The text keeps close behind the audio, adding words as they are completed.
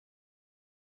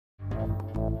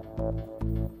Na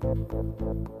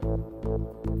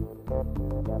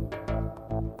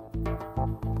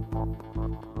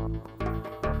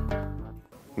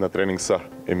trening sa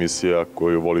emisija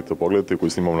koju volite pogledati, koju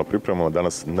snimamo na pripremama.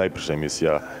 Danas najbrža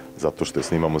emisija zato što je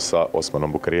snimamo sa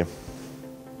Osmanom Bukarijem.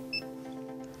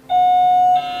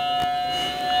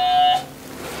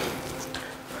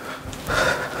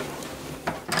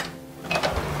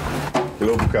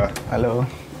 Hello, Buka. Hello.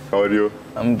 How are you?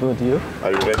 I'm good. You?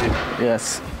 Are you ready?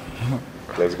 Yes.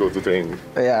 Let's go to training.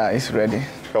 Yeah, it's ready.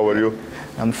 How are you?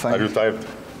 I'm fine. Are you tired?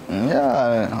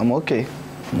 Yeah, I'm okay.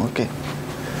 I'm okay.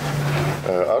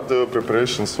 Are the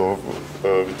preparations of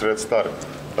with Red Star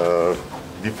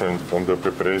different from the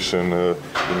preparation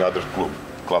in other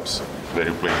clubs where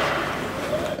you play?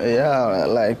 Yeah,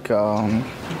 like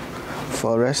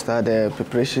for Red Star, the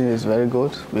preparation is very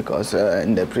good because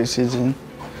in the preseason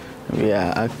we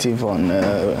are active on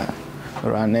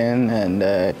running and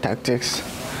tactics,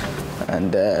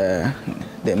 and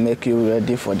they make you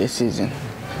ready for the season.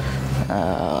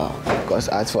 Because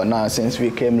as for now, since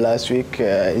we came last week,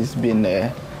 it's been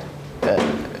a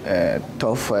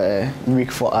tough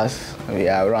week for us. We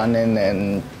are running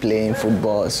and playing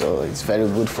football, so it's very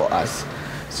good for us.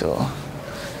 So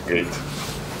great.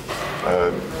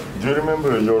 Do you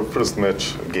remember your first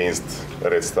match against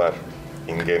Red Star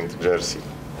in Ghent, Jersey?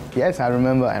 Yes, I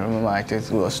remember. I think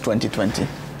it was 2020.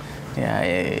 Yeah,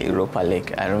 Europa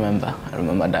League. I remember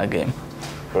that game.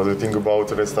 What do you think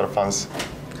about Red Star fans?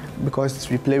 Because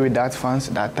we play with that fans,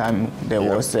 that time there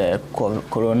was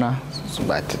Corona,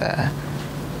 but I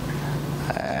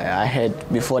heard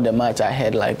before the match, I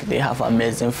heard like they have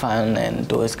amazing fans and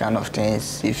those kind of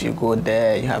things. If you go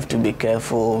there, you have to be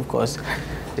careful because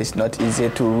it's not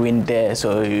easy to win there,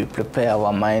 so we prepare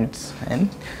our minds. And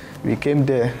we came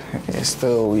there,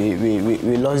 still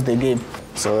we lost the game.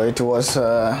 So it was,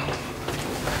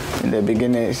 in the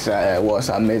beginning, it was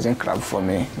an amazing crowd for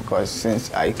me because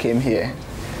since I came here,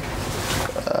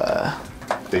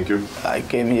 thank you. I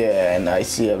came here and I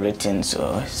see everything,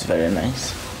 so it's very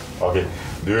nice. Okay.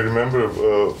 Do you remember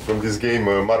from this game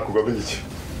Marko Gavrić?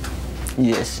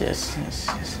 Yes.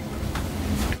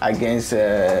 Against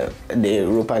the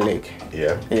Europa League.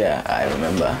 Yeah. Yeah, I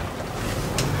remember.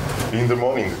 In the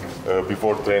morning,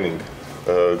 before training,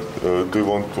 do you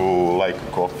want to like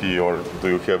coffee or do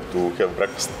you have to have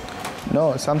breakfast?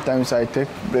 No, sometimes I take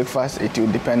breakfast. It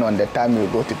will depend on the time you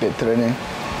go to the training.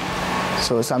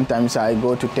 So sometimes I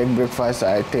go to take breakfast.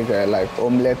 I take like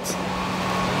omelette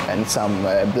and some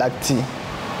black tea.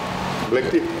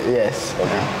 Black tea? Yes.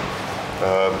 Okay.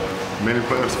 Many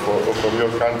players from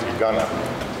your country, Ghana,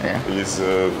 is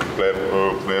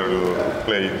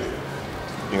playing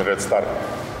in Red Star.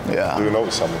 Yeah. Do you know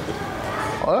some of them?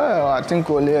 Well, I think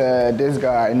only this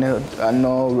guy I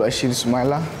know Rashid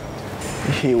Smaila.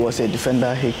 He was a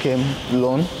defender. He came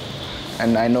loan.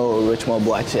 And I know Richmond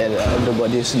Boache,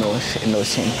 everybody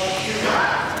knows him.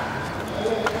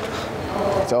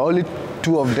 So only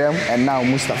two of them, and now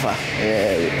Mustafa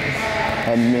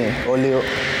and me. Only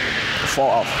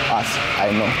four of us,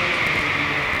 I know.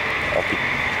 Okay.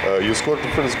 You scored the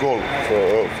first goal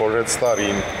for Red Star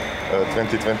in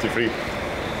 2023. Yeah.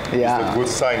 Is that a good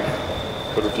sign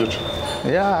for the future?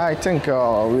 Yeah, I think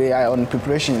we are on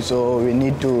preparation, so we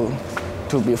need to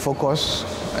be focused.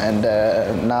 And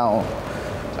now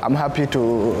I'm happy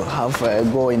to have a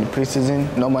goal in preseason.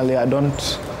 Normally, I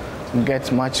don't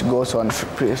get much goals on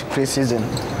preseason.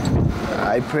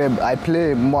 I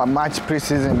play more match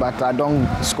preseason, but I don't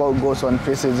score goals on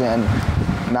preseason. And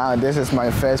now this is my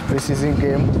first preseason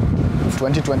game,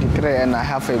 2023, and I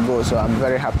have a goal, so I'm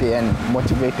very happy and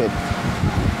motivated.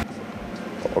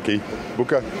 Okay,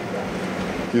 Buka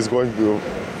is going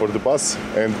for the bus,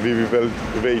 and we will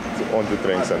wait on the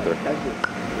training center. Thank you.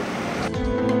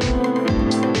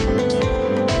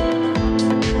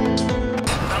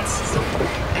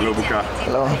 Hello, Buka.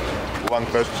 Hello. One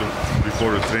question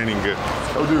before the training.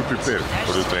 How do you prepare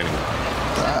for the training?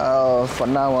 For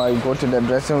now, I go to the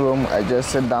dressing room. I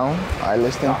just sit down. I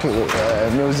listen to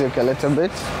music a little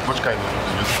bit. Which kind of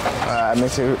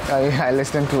music? I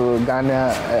listen to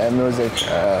Ghana music.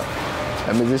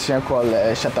 A musician called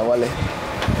Shatawale.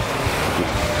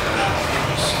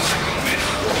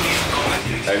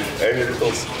 And any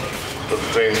results for the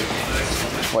training?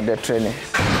 For the training.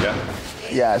 Yeah.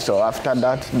 Yeah, so after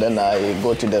that, then I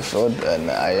go to the field and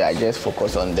I just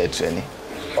focus on the training.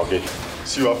 Okay.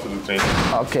 See you after the training.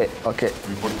 Okay.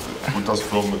 We put us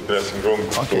from the dressing room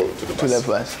to the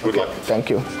bus. Good luck. Thank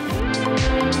you.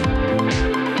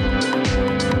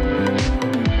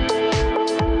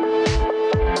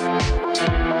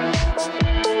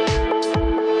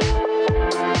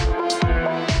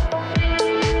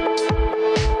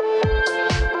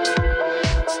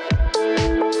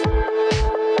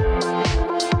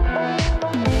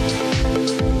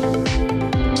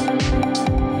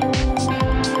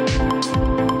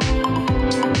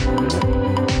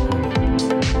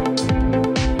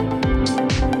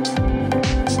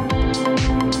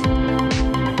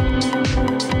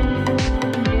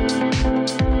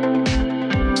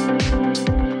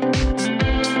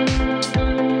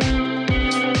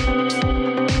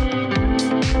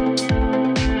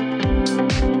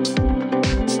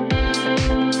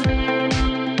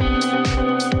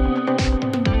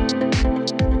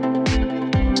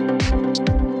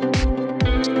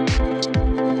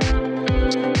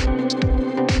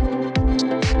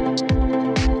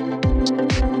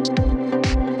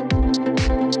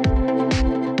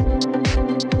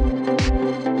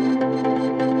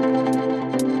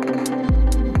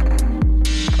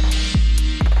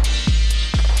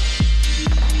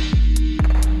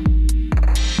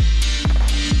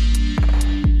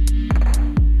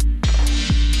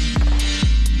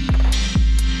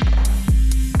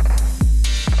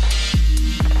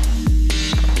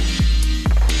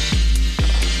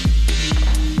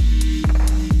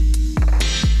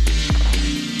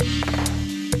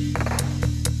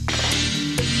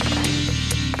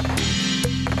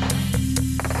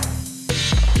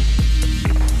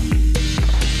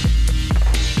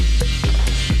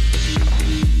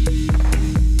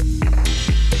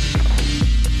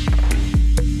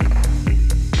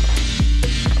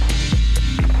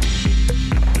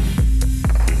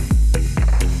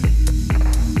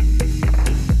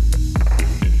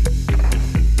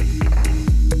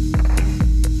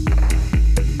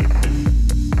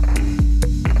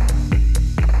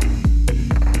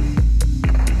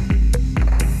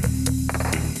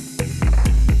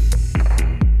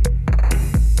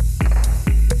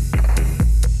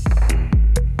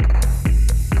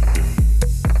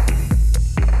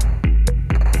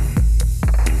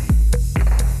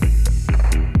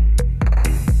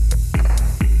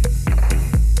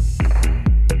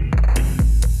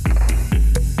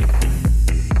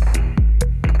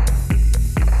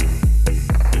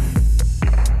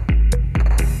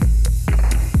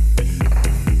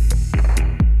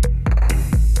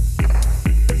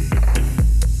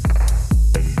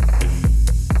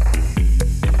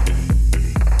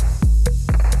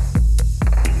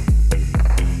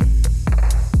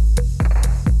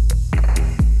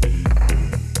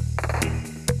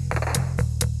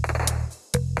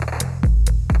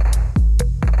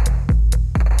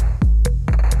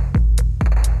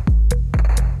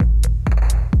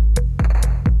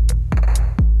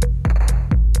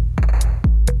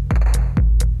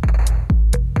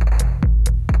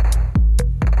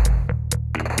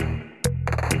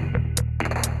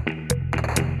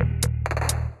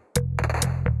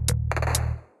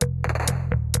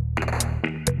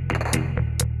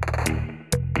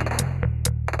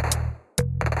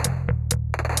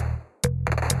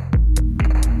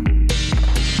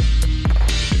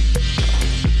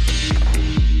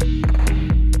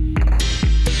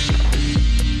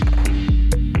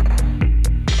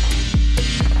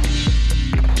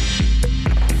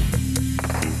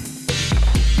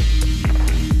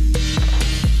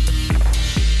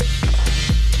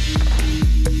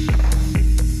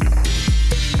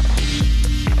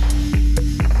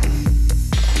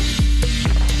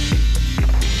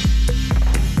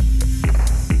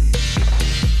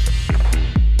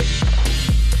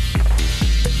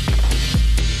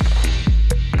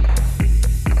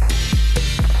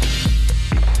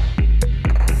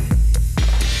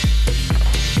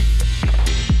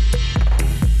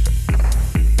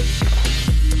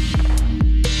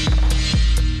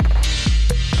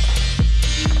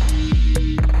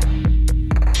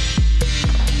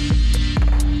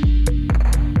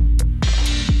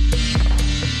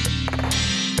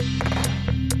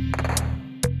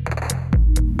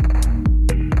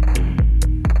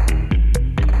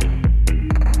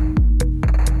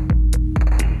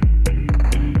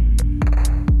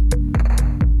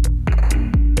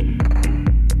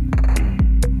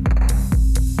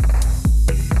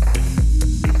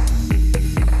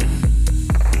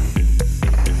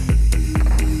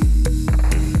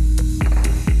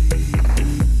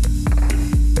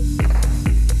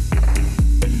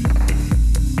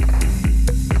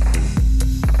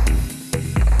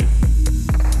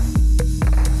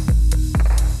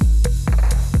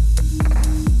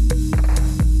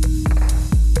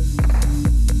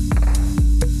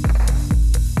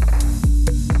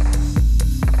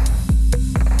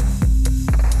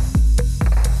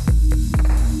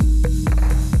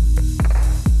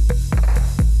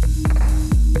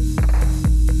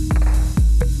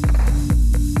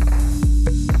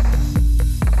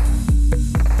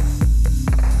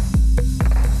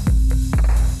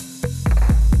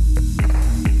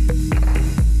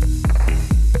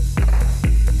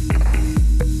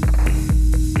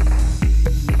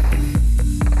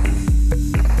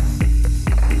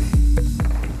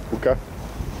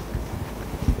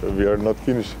 we are not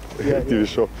finished TV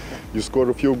show. You scored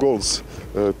a few goals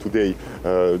today.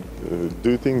 Do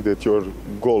you think that your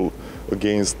goal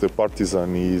against the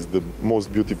Partizan is the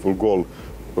most beautiful goal,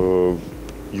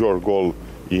 your goal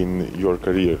in your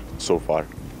career so far?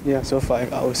 Yeah, so far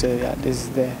I would say this is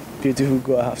the beautiful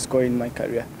goal I have scored in my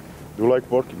career. Do you like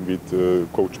working with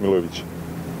Coach Milovic?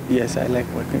 Yes, I like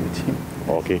working with him.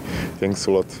 Okay, thanks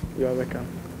a lot. You are welcome.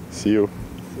 See you.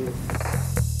 See you.